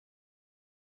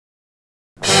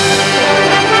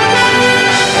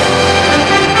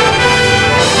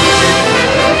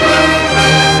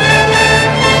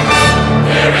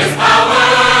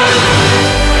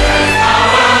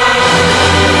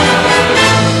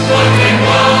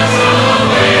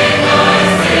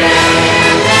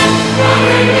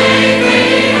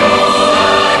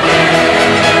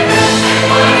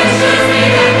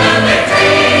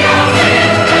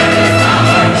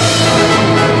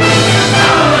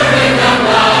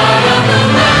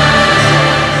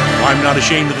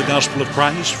ashamed of the gospel of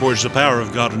Christ, for it is the power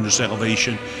of God unto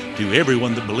salvation to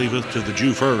everyone that believeth, to the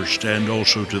Jew first, and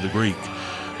also to the Greek.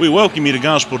 We welcome you to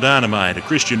Gospel Dynamite, a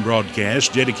Christian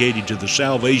broadcast dedicated to the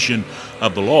salvation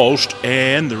of the lost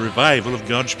and the revival of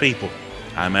God's people.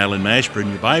 I'm Alan Mashburn,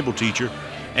 your Bible teacher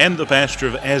and the pastor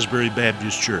of Asbury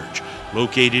Baptist Church,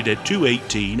 located at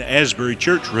 218 Asbury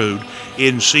Church Road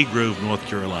in Seagrove, North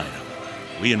Carolina.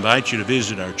 We invite you to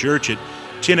visit our church at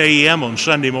 10 a.m. on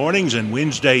Sunday mornings and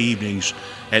Wednesday evenings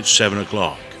at 7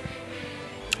 o'clock.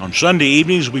 On Sunday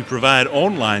evenings, we provide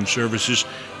online services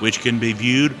which can be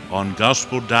viewed on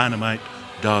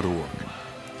gospeldynamite.org.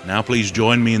 Now please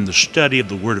join me in the study of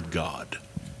the Word of God.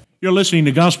 You're listening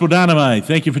to Gospel Dynamite.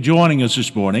 Thank you for joining us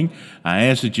this morning. I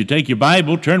ask that you take your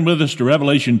Bible, turn with us to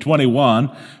Revelation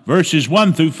 21, verses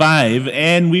 1 through 5,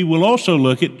 and we will also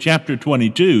look at chapter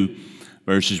 22,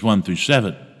 verses 1 through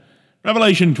 7.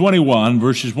 Revelation 21,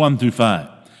 verses 1 through 5.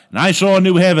 And I saw a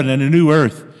new heaven and a new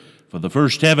earth, for the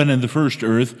first heaven and the first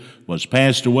earth was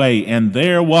passed away, and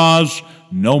there was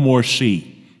no more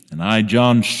sea. And I,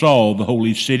 John, saw the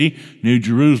holy city, New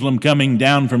Jerusalem, coming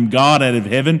down from God out of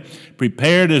heaven,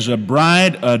 prepared as a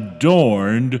bride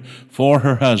adorned for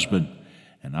her husband.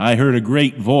 And I heard a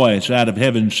great voice out of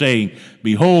heaven saying,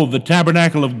 Behold, the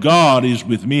tabernacle of God is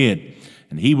with men.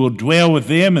 And he will dwell with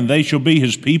them, and they shall be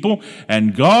his people,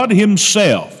 and God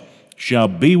himself shall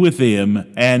be with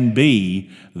them and be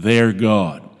their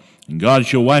God. And God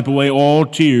shall wipe away all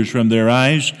tears from their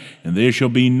eyes, and there shall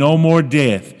be no more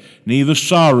death, neither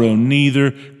sorrow,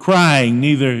 neither crying,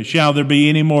 neither shall there be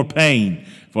any more pain,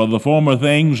 for the former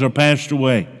things are passed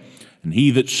away. And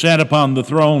he that sat upon the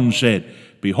throne said,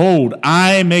 Behold,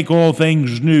 I make all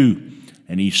things new.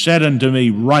 And he said unto me,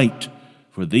 Write,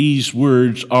 for these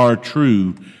words are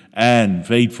true and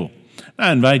faithful.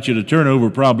 I invite you to turn over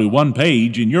probably one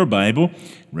page in your Bible,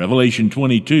 Revelation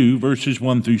 22, verses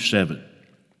 1 through 7.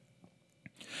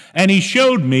 And he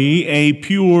showed me a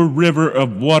pure river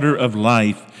of water of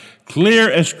life,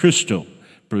 clear as crystal,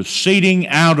 proceeding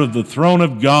out of the throne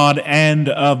of God and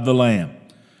of the Lamb.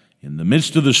 In the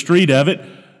midst of the street of it,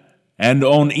 and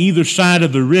on either side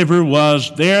of the river,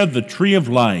 was there the tree of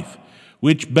life,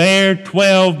 which bare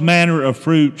 12 manner of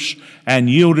fruits, and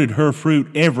yielded her fruit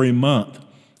every month.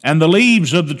 And the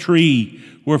leaves of the tree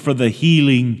were for the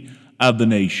healing of the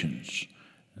nations.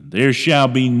 And there shall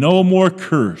be no more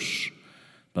curse,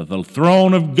 but the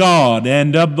throne of God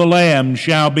and of the Lamb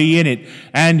shall be in it,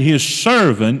 and his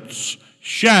servants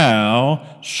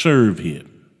shall serve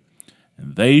him.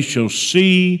 And they shall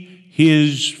see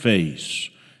his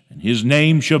face, and his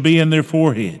name shall be in their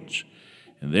foreheads.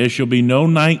 And there shall be no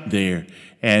night there,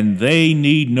 and they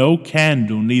need no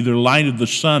candle, neither light of the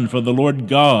sun, for the Lord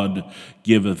God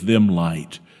giveth them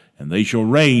light. And they shall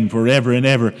reign forever and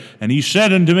ever. And he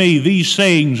said unto me, These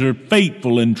sayings are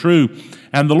faithful and true.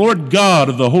 And the Lord God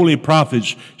of the holy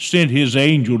prophets sent his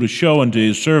angel to show unto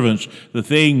his servants the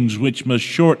things which must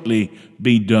shortly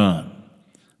be done.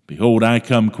 Behold, I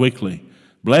come quickly.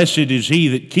 Blessed is he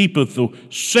that keepeth the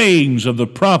sayings of the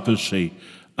prophecy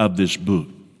of this book.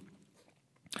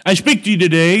 I speak to you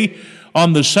today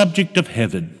on the subject of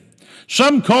heaven.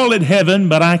 Some call it heaven,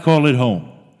 but I call it home.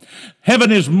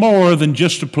 Heaven is more than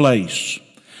just a place.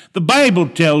 The Bible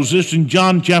tells us in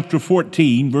John chapter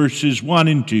 14, verses 1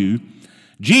 and 2,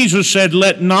 Jesus said,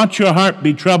 Let not your heart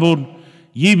be troubled.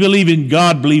 Ye believe in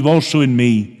God, believe also in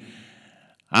me.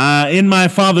 In my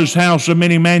Father's house are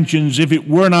many mansions. If it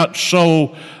were not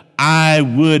so, I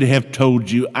would have told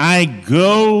you. I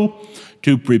go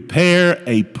to prepare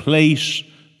a place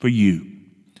for you.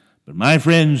 But my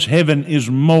friends, heaven is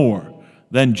more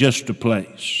than just a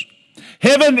place.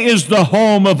 Heaven is the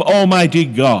home of Almighty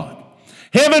God.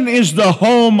 Heaven is the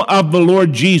home of the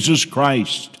Lord Jesus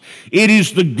Christ. It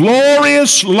is the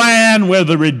glorious land where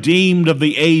the redeemed of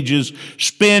the ages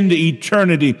spend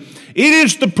eternity. It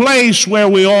is the place where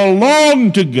we all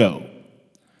long to go.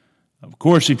 Of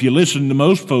course, if you listen to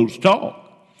most folks talk,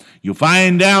 you'll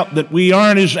find out that we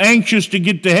aren't as anxious to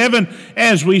get to heaven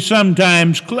as we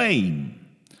sometimes claim.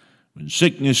 When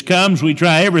sickness comes, we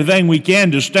try everything we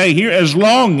can to stay here as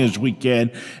long as we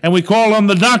can. And we call on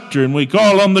the doctor, and we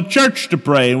call on the church to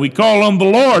pray, and we call on the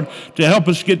Lord to help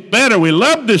us get better. We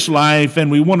love this life, and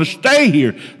we want to stay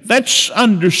here. That's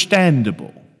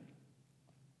understandable.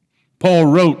 Paul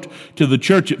wrote to the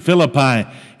church at Philippi,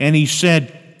 and he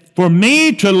said, For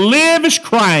me to live is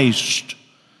Christ,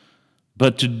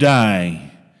 but to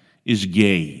die is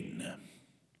gain.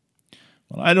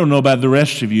 Well, I don't know about the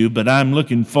rest of you, but I'm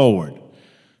looking forward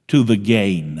to the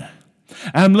gain.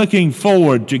 I'm looking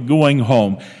forward to going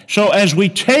home. So as we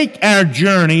take our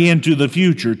journey into the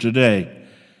future today,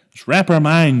 let's wrap our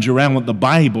minds around what the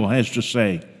Bible has to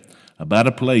say about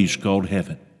a place called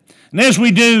heaven. And as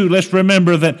we do, let's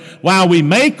remember that while we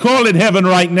may call it heaven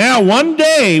right now, one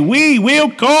day we will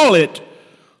call it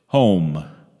home.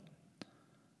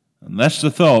 And that's the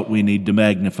thought we need to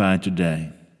magnify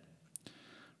today.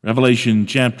 Revelation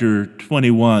chapter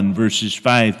 21, verses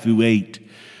 5 through 8,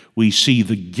 we see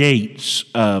the gates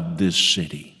of this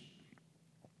city.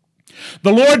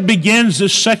 The Lord begins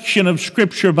this section of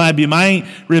Scripture by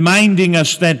reminding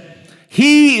us that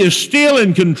He is still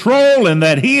in control and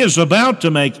that He is about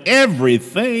to make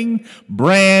everything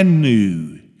brand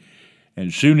new. And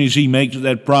as soon as He makes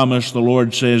that promise, the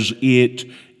Lord says, "It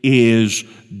is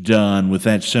done." With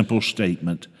that simple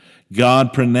statement,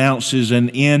 God pronounces an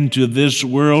end to this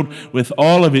world with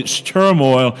all of its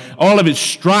turmoil, all of its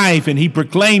strife, and He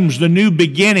proclaims the new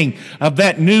beginning of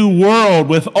that new world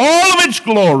with all of its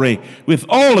glory, with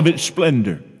all of its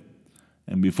splendor.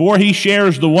 And before He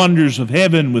shares the wonders of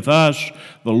heaven with us,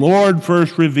 the Lord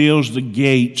first reveals the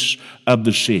gates of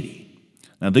the city.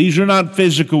 Now, these are not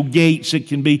physical gates that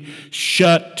can be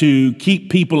shut to keep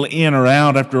people in or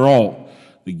out. After all,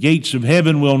 the gates of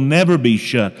heaven will never be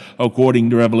shut, according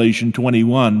to Revelation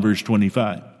 21, verse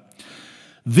 25.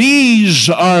 These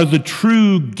are the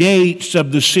true gates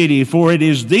of the city, for it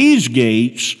is these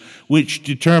gates which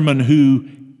determine who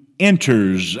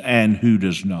enters and who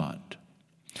does not.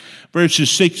 Verses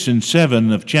 6 and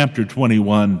 7 of chapter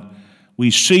 21,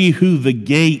 we see who the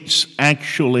gates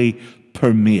actually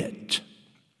permit.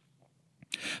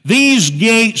 These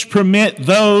gates permit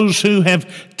those who have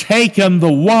taken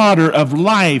the water of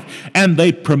life, and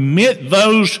they permit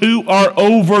those who are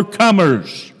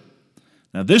overcomers.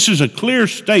 Now, this is a clear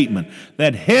statement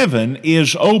that heaven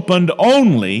is opened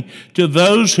only to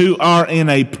those who are in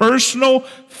a personal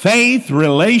faith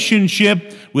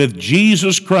relationship with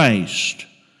Jesus Christ.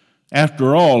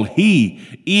 After all, He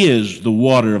is the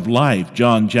water of life.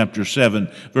 John chapter 7,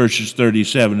 verses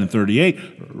 37 and 38,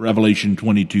 Revelation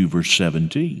 22, verse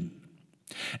 17.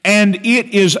 And it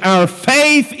is our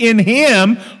faith in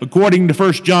Him, according to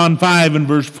 1 John 5 and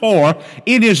verse 4,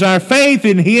 it is our faith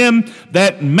in Him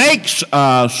that makes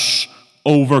us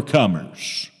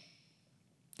overcomers.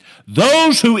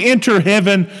 Those who enter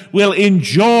heaven will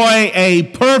enjoy a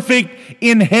perfect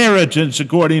inheritance,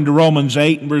 according to Romans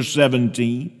 8 and verse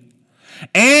 17.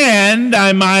 And,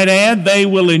 I might add, they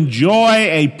will enjoy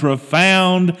a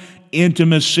profound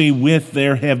intimacy with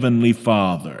their Heavenly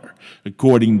Father,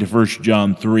 according to 1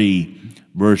 John 3,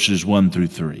 verses 1 through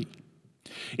 3.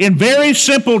 In very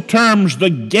simple terms, the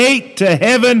gate to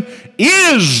heaven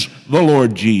is the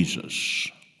Lord Jesus.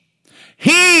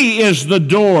 He is the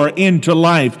door into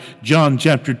life, John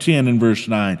chapter 10 and verse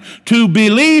 9. To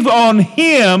believe on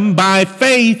Him by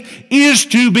faith is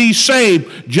to be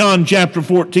saved, John chapter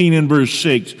 14 and verse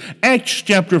 6. Acts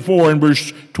chapter 4 and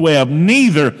verse 12.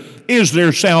 Neither is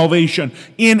there salvation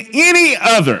in any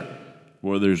other,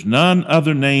 for there's none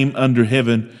other name under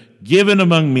heaven given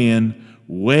among men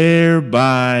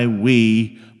whereby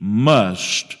we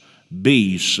must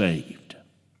be saved.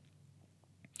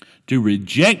 To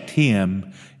reject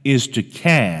Him is to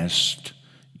cast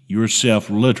yourself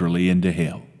literally into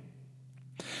hell.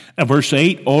 Now, verse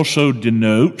 8 also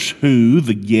denotes who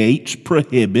the gates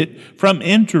prohibit from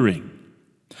entering.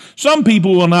 Some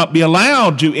people will not be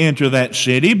allowed to enter that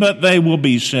city, but they will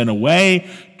be sent away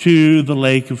to the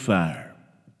lake of fire.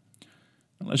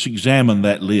 Let's examine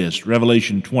that list,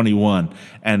 Revelation 21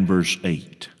 and verse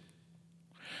 8.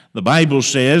 The Bible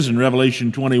says in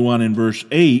Revelation 21 and verse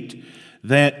 8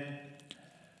 that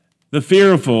the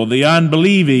fearful, the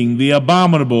unbelieving, the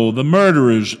abominable, the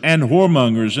murderers, and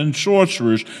whoremongers, and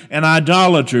sorcerers, and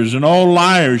idolaters, and all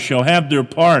liars shall have their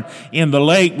part in the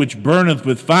lake which burneth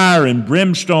with fire and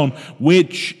brimstone,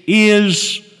 which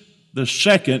is the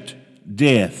second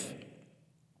death.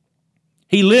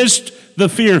 He lists the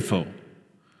fearful,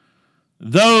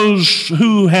 those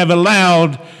who have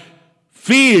allowed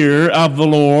fear of the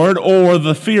Lord or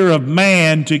the fear of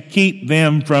man to keep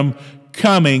them from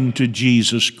coming to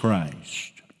Jesus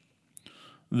Christ.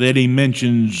 Then he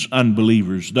mentions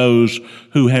unbelievers, those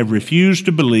who have refused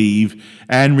to believe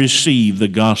and receive the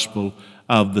gospel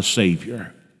of the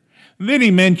Savior. Then he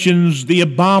mentions the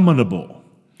abominable,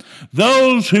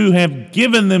 those who have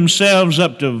given themselves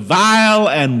up to vile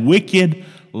and wicked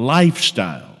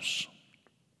lifestyles.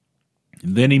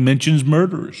 And then he mentions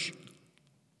murderers,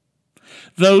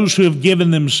 those who have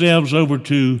given themselves over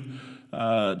to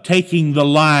taking the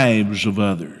lives of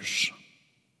others.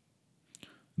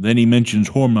 Then he mentions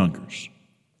whoremongers,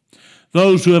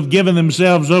 those who have given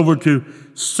themselves over to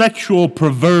sexual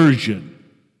perversion.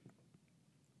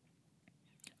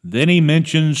 Then he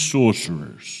mentions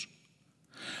sorcerers,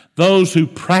 those who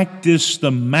practice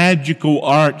the magical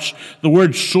arts. The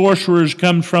word sorcerers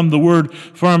comes from the word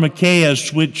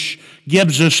pharmakeia, which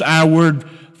gives us our word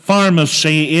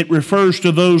pharmacy. It refers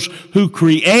to those who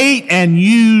create and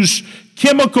use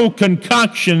chemical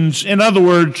concoctions. In other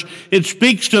words, it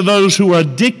speaks to those who are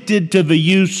addicted to the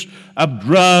use of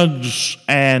drugs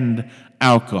and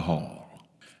alcohol.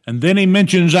 And then he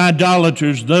mentions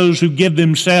idolaters, those who give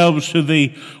themselves to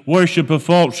the worship of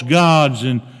false gods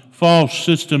and false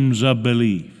systems of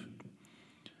belief.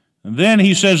 And then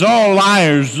he says, all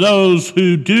liars, those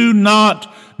who do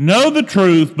not know the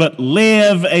truth but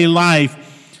live a life.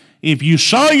 If you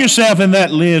saw yourself in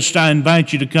that list, I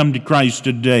invite you to come to Christ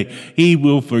today. He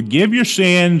will forgive your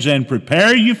sins and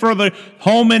prepare you for the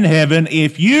home in heaven.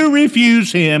 If you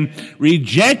refuse him,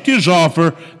 reject his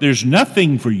offer, there's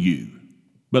nothing for you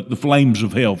but the flames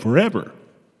of hell forever.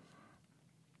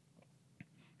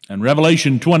 In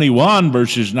Revelation 21,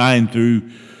 verses 9 through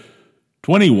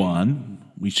 21,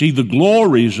 we see the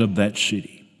glories of that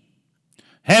city.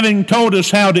 Having told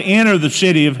us how to enter the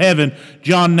city of heaven,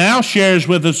 John now shares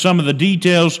with us some of the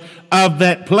details of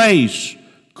that place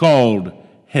called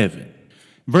heaven.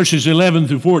 Verses 11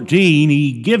 through 14,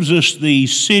 he gives us the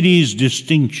city's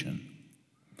distinction.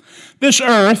 This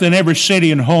earth and every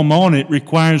city and home on it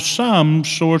requires some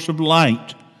source of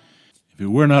light. If it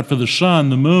were not for the sun,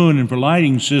 the moon, and for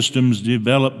lighting systems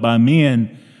developed by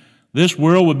men, this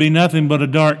world would be nothing but a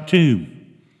dark tomb.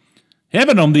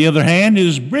 Heaven, on the other hand,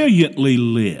 is brilliantly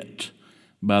lit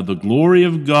by the glory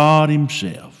of God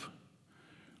himself.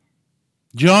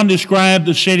 John described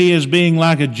the city as being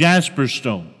like a jasper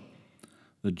stone.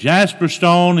 The jasper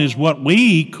stone is what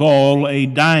we call a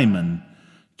diamond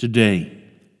today.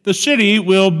 The city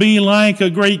will be like a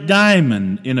great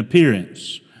diamond in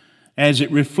appearance as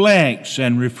it reflects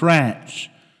and refracts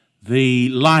the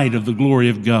light of the glory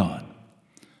of God.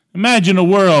 Imagine a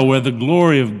world where the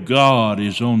glory of God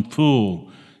is on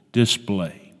full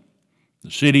display. The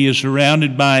city is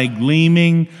surrounded by a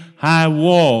gleaming high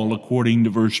wall, according to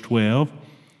verse 12.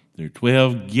 There are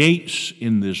 12 gates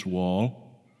in this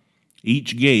wall,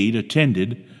 each gate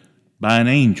attended by an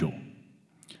angel.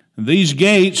 These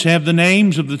gates have the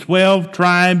names of the 12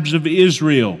 tribes of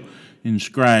Israel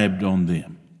inscribed on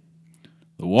them.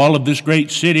 The wall of this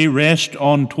great city rests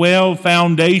on 12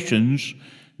 foundations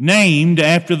named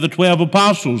after the 12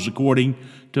 apostles, according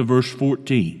to verse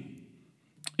 14.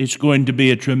 It's going to be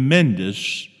a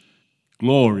tremendous,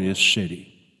 glorious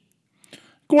city.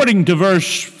 According to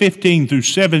verse 15 through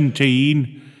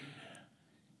 17,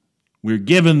 we're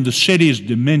given the city's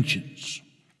dimensions.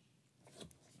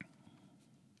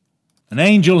 An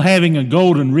angel having a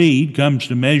golden reed comes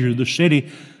to measure the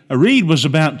city. A reed was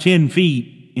about 10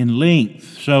 feet in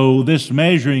length, so this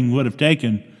measuring would have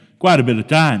taken quite a bit of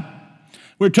time.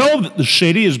 We're told that the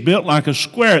city is built like a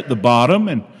square at the bottom,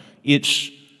 and it's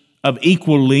of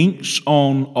equal lengths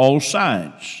on all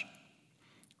sides.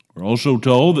 We're also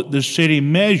told that this city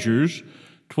measures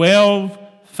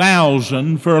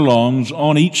 12,000 furlongs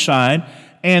on each side,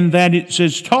 and that it's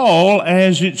as tall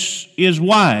as it is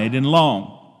wide and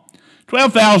long.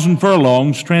 12,000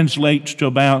 furlongs translates to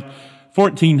about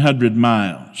 1,400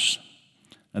 miles.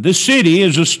 Now, this city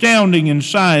is astounding in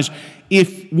size.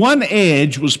 If one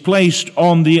edge was placed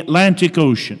on the Atlantic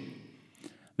Ocean,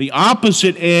 the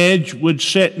opposite edge would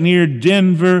sit near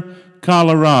Denver,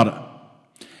 Colorado.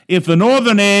 If the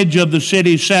northern edge of the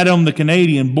city sat on the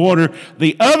Canadian border,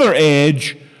 the other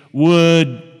edge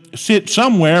would sit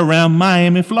somewhere around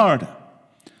Miami, Florida.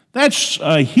 That's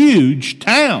a huge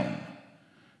town.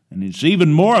 And it's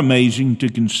even more amazing to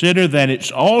consider that it's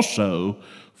also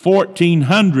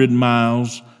 1,400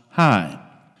 miles high.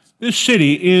 This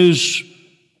city is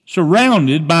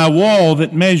surrounded by a wall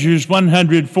that measures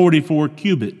 144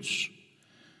 cubits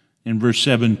in verse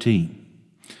 17.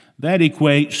 That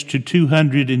equates to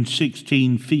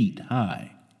 216 feet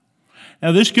high.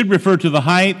 Now, this could refer to the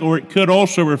height, or it could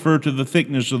also refer to the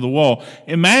thickness of the wall.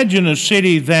 Imagine a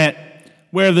city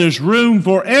where there's room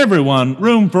for everyone,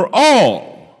 room for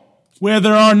all, where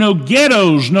there are no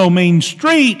ghettos, no mean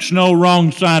streets, no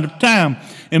wrong side of town.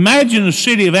 Imagine a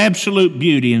city of absolute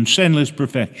beauty and sinless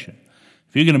perfection.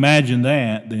 If you can imagine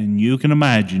that, then you can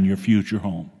imagine your future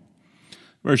home.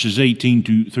 Verses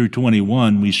 18 through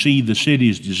 21, we see the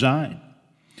city's design.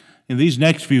 In these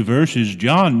next few verses,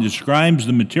 John describes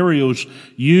the materials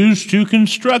used to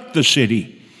construct the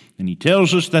city. And he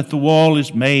tells us that the wall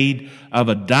is made of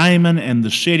a diamond and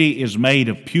the city is made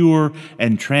of pure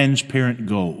and transparent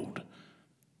gold.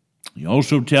 He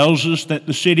also tells us that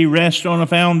the city rests on a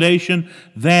foundation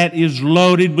that is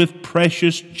loaded with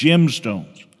precious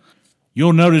gemstones.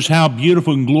 You'll notice how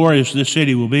beautiful and glorious this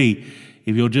city will be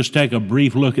if you'll just take a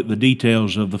brief look at the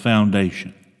details of the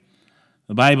foundation.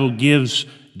 The Bible gives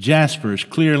jasper is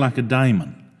clear like a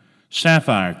diamond,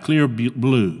 sapphire, clear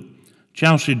blue,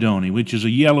 chalcedony, which is a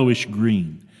yellowish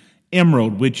green,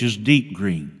 emerald, which is deep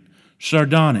green,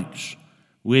 sardonyx,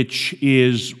 which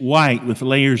is white with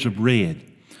layers of red,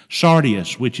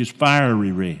 sardius, which is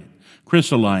fiery red,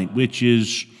 chrysolite, which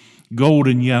is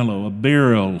golden yellow, a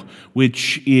beryl,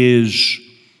 which is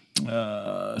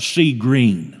sea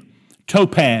green,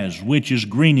 topaz, which is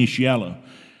greenish yellow,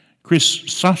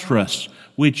 chrysoprase,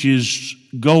 which is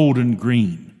golden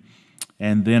green,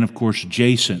 and then, of course,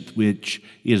 jacinth, which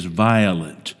is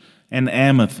violet, and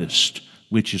amethyst,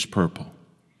 which is purple.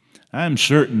 I'm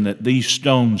certain that these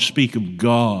stones speak of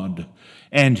God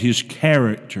and His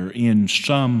character in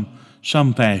some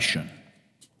fashion.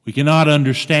 We cannot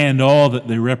understand all that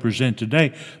they represent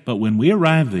today, but when we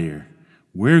arrive there,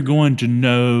 we're going to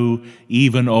know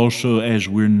even also as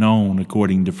we're known,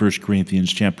 according to 1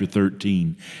 Corinthians chapter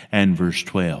 13 and verse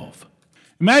 12.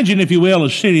 Imagine, if you will, a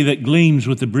city that gleams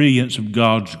with the brilliance of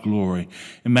God's glory.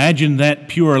 Imagine that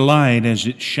pure light as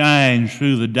it shines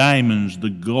through the diamonds, the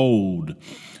gold,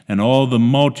 and all the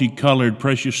multicolored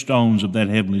precious stones of that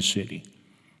heavenly city.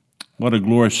 What a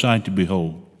glorious sight to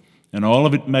behold, and all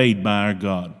of it made by our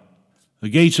God. The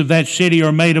gates of that city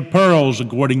are made of pearls,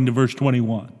 according to verse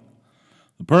 21.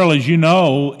 The pearl, as you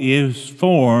know, is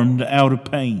formed out of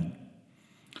pain.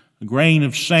 A grain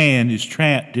of sand is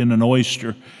trapped in an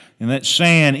oyster, and that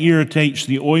sand irritates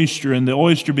the oyster, and the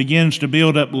oyster begins to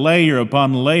build up layer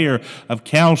upon layer of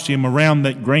calcium around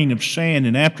that grain of sand,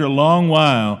 and after a long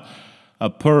while, a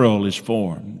pearl is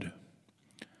formed.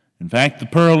 In fact, the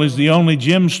pearl is the only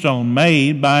gemstone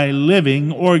made by a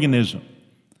living organism.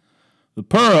 The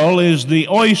pearl is the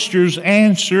oyster's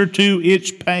answer to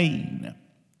its pain.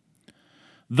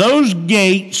 Those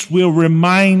gates will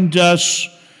remind us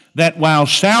that while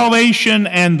salvation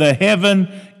and the heaven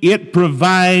it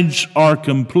provides are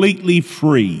completely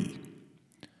free,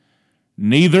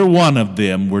 neither one of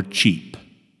them were cheap.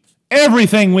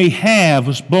 Everything we have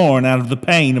was born out of the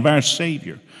pain of our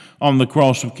Savior on the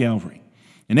cross of Calvary.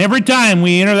 And every time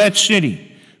we enter that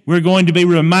city, we're going to be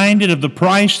reminded of the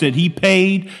price that He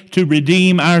paid to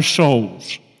redeem our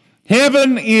souls.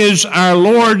 Heaven is our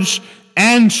Lord's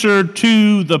answer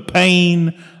to the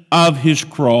pain of His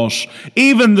cross.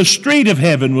 Even the street of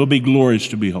heaven will be glorious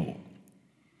to behold.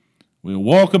 We'll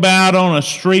walk about on a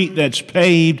street that's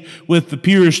paved with the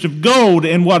purest of gold,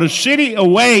 and what a city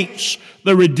awaits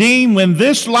the redeemed when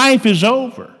this life is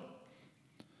over.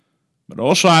 But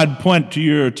also I'd point to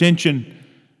your attention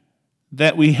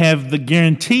that we have the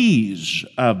guarantees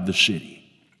of the city.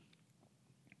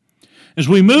 As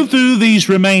we move through these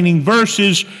remaining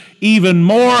verses, even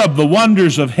more of the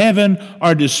wonders of heaven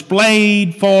are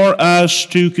displayed for us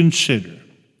to consider.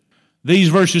 These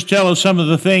verses tell us some of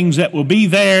the things that will be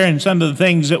there and some of the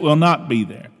things that will not be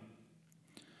there.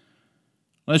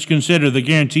 Let's consider the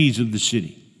guarantees of the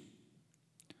city.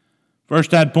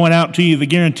 First, I'd point out to you the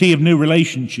guarantee of new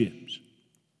relationships.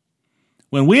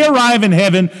 When we arrive in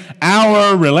heaven,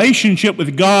 our relationship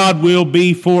with God will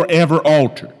be forever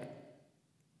altered.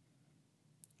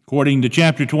 According to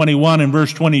chapter 21 and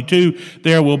verse 22,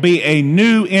 there will be a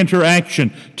new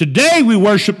interaction. Today we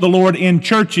worship the Lord in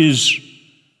churches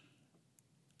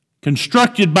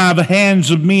constructed by the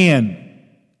hands of men.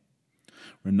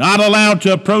 We're not allowed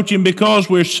to approach Him because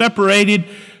we're separated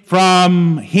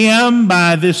from Him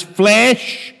by this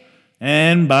flesh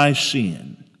and by sin.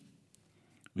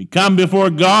 We come before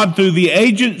God through the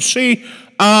agency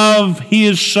of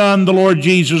His Son, the Lord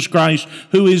Jesus Christ,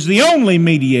 who is the only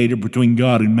mediator between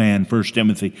God and man, 1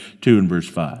 Timothy 2 and verse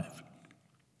 5.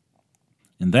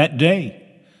 In that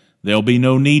day, there'll be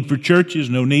no need for churches,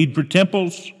 no need for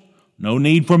temples, no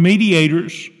need for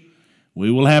mediators.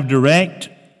 We will have direct,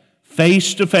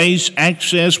 face-to-face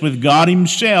access with God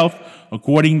Himself,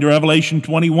 according to Revelation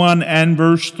 21 and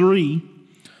verse 3.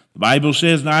 The Bible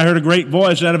says, "And I heard a great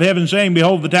voice out of heaven saying,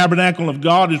 Behold, the tabernacle of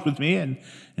God is with men,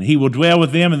 and He will dwell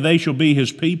with them, and they shall be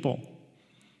His people.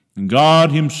 And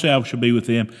God Himself shall be with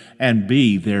them and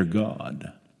be their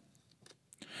God."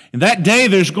 In that day,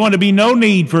 there's going to be no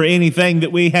need for anything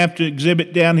that we have to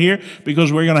exhibit down here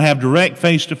because we're going to have direct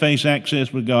face-to-face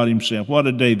access with God Himself. What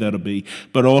a day that'll be.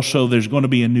 But also, there's going to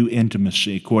be a new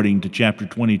intimacy, according to chapter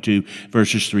 22,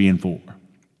 verses 3 and 4.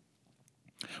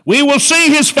 We will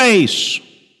see His face.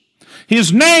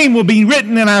 His name will be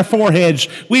written in our foreheads.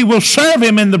 We will serve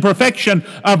Him in the perfection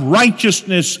of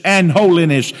righteousness and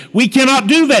holiness. We cannot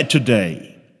do that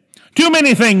today. Too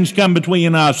many things come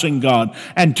between us and God,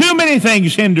 and too many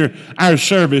things hinder our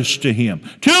service to Him.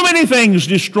 Too many things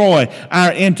destroy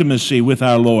our intimacy with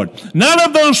our Lord. None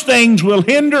of those things will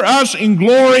hinder us in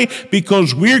glory,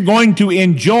 because we're going to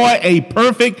enjoy a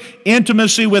perfect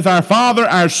intimacy with our Father,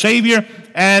 our Savior,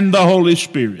 and the Holy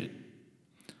Spirit.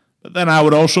 But then I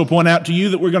would also point out to you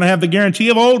that we're going to have the guarantee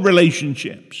of old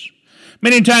relationships.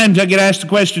 Many times I get asked the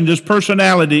question, does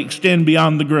personality extend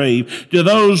beyond the grave? Do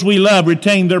those we love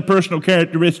retain their personal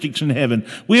characteristics in heaven?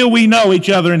 Will we know each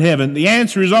other in heaven? The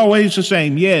answer is always the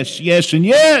same: yes, yes, and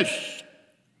yes.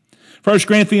 1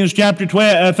 Corinthians chapter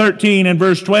 13 and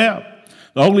verse 12.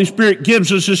 The Holy Spirit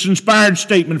gives us this inspired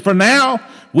statement: for now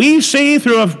we see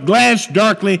through a glass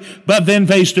darkly, but then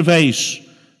face to face.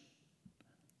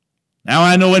 Now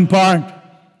I know in part,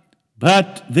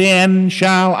 but then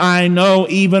shall I know,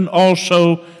 even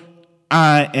also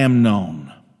I am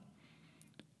known.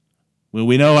 Will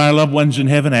we know our loved ones in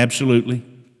heaven? Absolutely.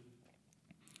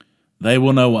 They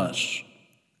will know us.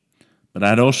 But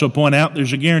I'd also point out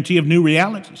there's a guarantee of new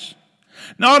realities.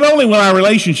 Not only will our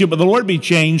relationship with the Lord be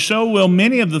changed, so will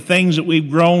many of the things that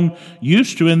we've grown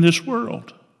used to in this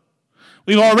world.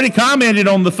 We've already commented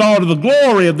on the thought of the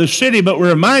glory of the city, but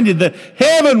we're reminded that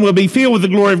heaven will be filled with the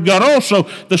glory of God also.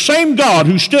 The same God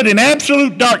who stood in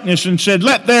absolute darkness and said,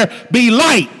 "Let there be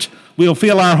light," will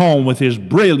fill our home with His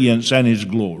brilliance and His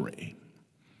glory.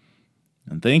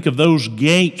 And think of those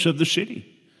gates of the city.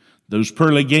 Those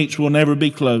pearly gates will never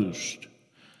be closed.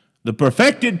 The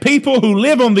perfected people who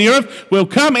live on the earth will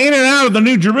come in and out of the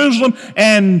New Jerusalem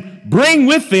and bring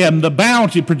with them the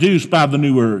bounty produced by the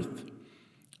new earth.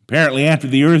 Apparently, after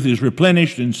the earth is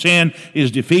replenished and sin is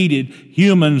defeated,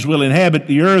 humans will inhabit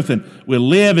the earth and will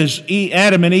live as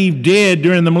Adam and Eve did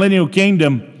during the millennial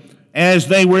kingdom, as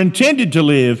they were intended to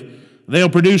live. They'll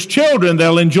produce children.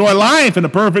 They'll enjoy life in a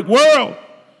perfect world.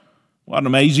 What an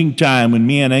amazing time when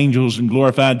men, angels, and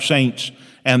glorified saints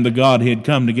and the Godhead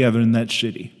come together in that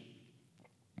city.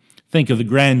 Think of the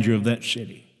grandeur of that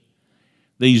city.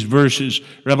 These verses,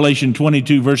 Revelation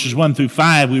 22, verses 1 through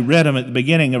 5, we read them at the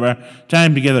beginning of our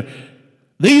time together.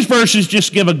 These verses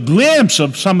just give a glimpse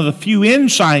of some of the few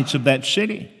insights of that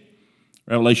city.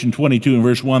 Revelation 22 and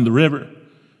verse 1, the river.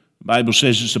 The Bible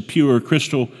says it's a pure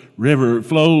crystal river. It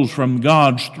flows from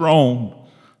God's throne.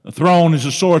 The throne is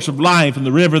the source of life, and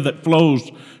the river that flows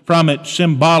from it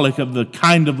symbolic of the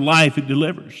kind of life it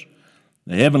delivers.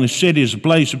 The heavenly city is a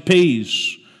place of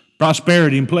peace,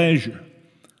 prosperity, and pleasure.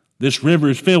 This river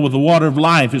is filled with the water of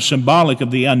life. It's symbolic of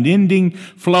the unending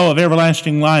flow of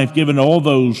everlasting life given to all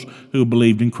those who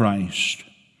believed in Christ.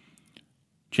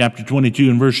 Chapter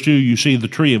 22 and verse 2, you see the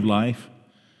tree of life.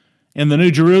 In the New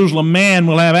Jerusalem, man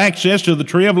will have access to the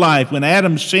tree of life. When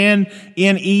Adam sinned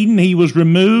in Eden, he was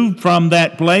removed from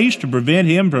that place to prevent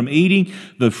him from eating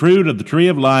the fruit of the tree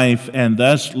of life and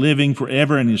thus living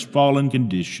forever in his fallen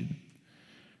condition.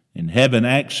 In heaven,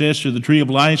 access to the tree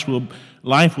of life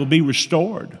will be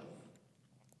restored.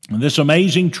 And this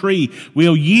amazing tree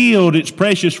will yield its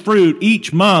precious fruit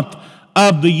each month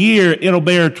of the year. It'll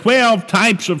bear 12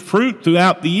 types of fruit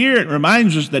throughout the year. It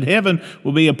reminds us that heaven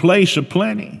will be a place of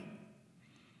plenty.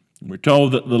 We're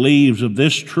told that the leaves of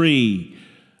this tree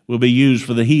will be used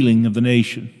for the healing of the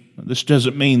nation. This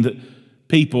doesn't mean that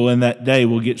people in that day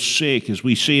will get sick. As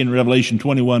we see in Revelation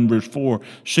 21, verse 4,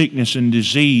 sickness and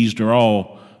disease they're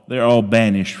all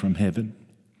banished from heaven.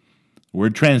 The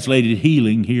word translated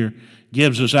healing here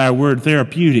gives us our word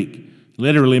therapeutic.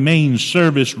 Literally means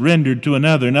service rendered to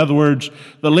another. In other words,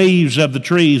 the leaves of the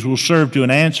trees will serve to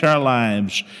enhance our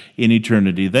lives in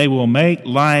eternity. They will make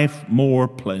life more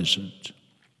pleasant.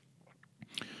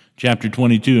 Chapter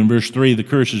 22 and verse 3, the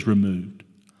curse is removed.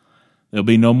 There'll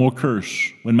be no more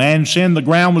curse. When man sinned, the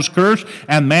ground was cursed,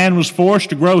 and man was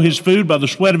forced to grow his food by the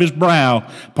sweat of his brow.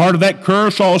 Part of that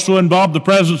curse also involved the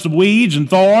presence of weeds and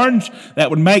thorns that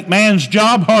would make man's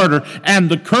job harder. And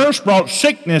the curse brought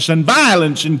sickness and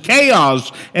violence and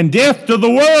chaos and death to the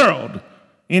world.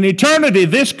 In eternity,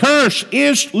 this curse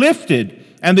is lifted,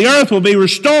 and the earth will be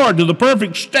restored to the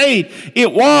perfect state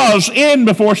it was in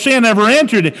before sin ever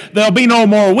entered it. There'll be no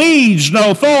more weeds,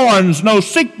 no thorns, no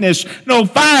sickness, no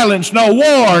violence, no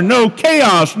war, no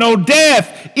chaos, no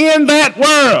death in that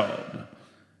world.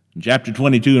 In chapter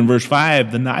 22 and verse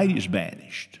 5, the night is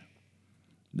banished.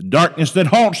 The darkness that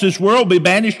haunts this world will be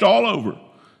banished all over.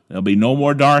 There'll be no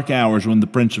more dark hours when the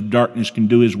prince of darkness can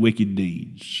do his wicked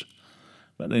deeds.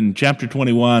 But in chapter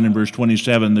 21 and verse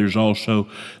 27, there's also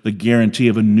the guarantee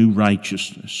of a new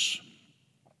righteousness.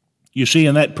 You see,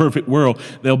 in that perfect world,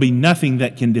 there'll be nothing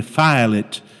that can defile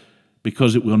it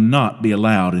because it will not be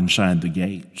allowed inside the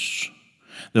gates.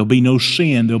 There'll be no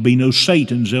sin. There'll be no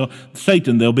Satan.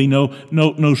 There'll be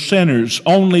no sinners.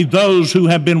 Only those who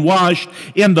have been washed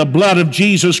in the blood of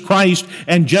Jesus Christ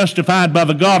and justified by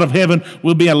the God of heaven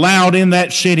will be allowed in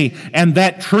that city. And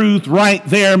that truth right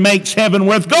there makes heaven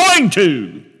worth going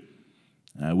to.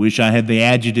 I wish I had the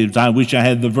adjectives. I wish I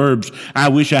had the verbs. I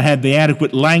wish I had the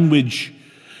adequate language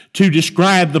to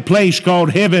describe the place called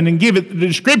heaven and give it the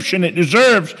description it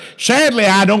deserves. Sadly,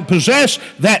 I don't possess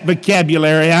that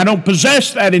vocabulary. I don't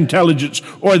possess that intelligence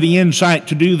or the insight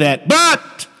to do that.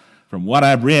 But from what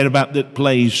I've read about that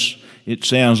place, it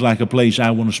sounds like a place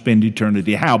I want to spend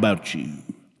eternity. How about you?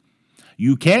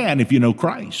 You can if you know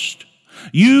Christ.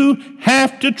 You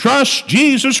have to trust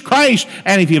Jesus Christ.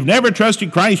 And if you've never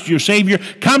trusted Christ, your Savior,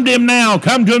 come to Him now.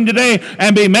 Come to Him today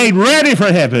and be made ready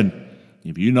for heaven.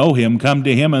 If you know Him, come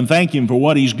to Him and thank Him for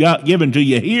what He's got given to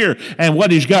you here and what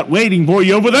He's got waiting for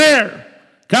you over there.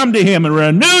 Come to Him and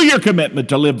renew your commitment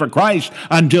to live for Christ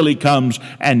until He comes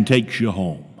and takes you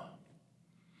home.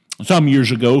 Some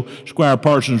years ago, Squire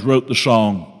Parsons wrote the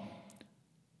song,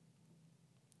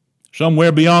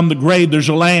 "Somewhere beyond the grave there's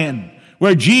a land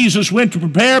where Jesus went to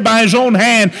prepare by His own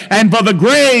hand, and for the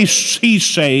grace He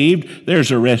saved,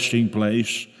 there's a resting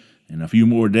place. In a few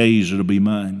more days it'll be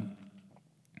mine."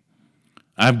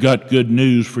 I've got good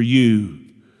news for you.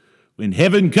 When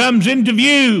heaven comes into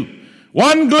view,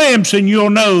 one glimpse and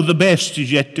you'll know the best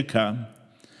is yet to come.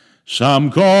 Some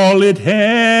call it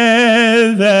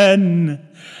heaven,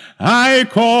 I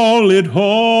call it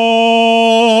home.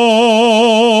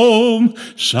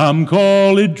 Some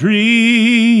call it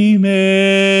dreaming,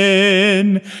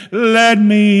 let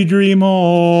me dream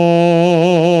on.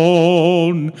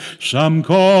 Some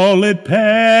call it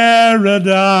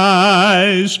paradise,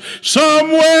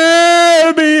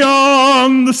 somewhere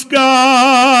beyond the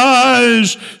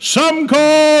skies. Some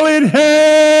call it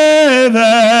heaven,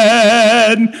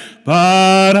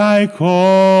 but I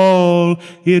call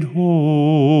it home.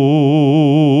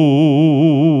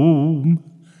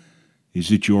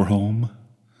 Is it your home?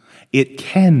 It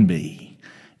can be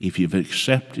if you've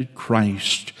accepted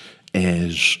Christ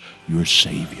as your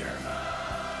Savior.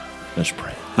 Let's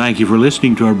pray. Thank you for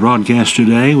listening to our broadcast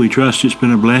today. We trust it's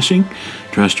been a blessing.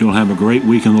 Trust you'll have a great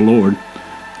week in the Lord.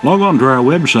 Log on to our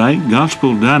website,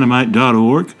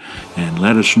 gospeldynamite.org, and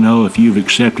let us know if you've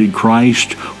accepted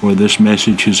Christ or this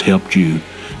message has helped you.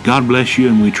 God bless you,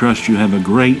 and we trust you have a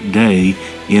great day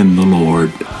in the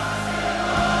Lord.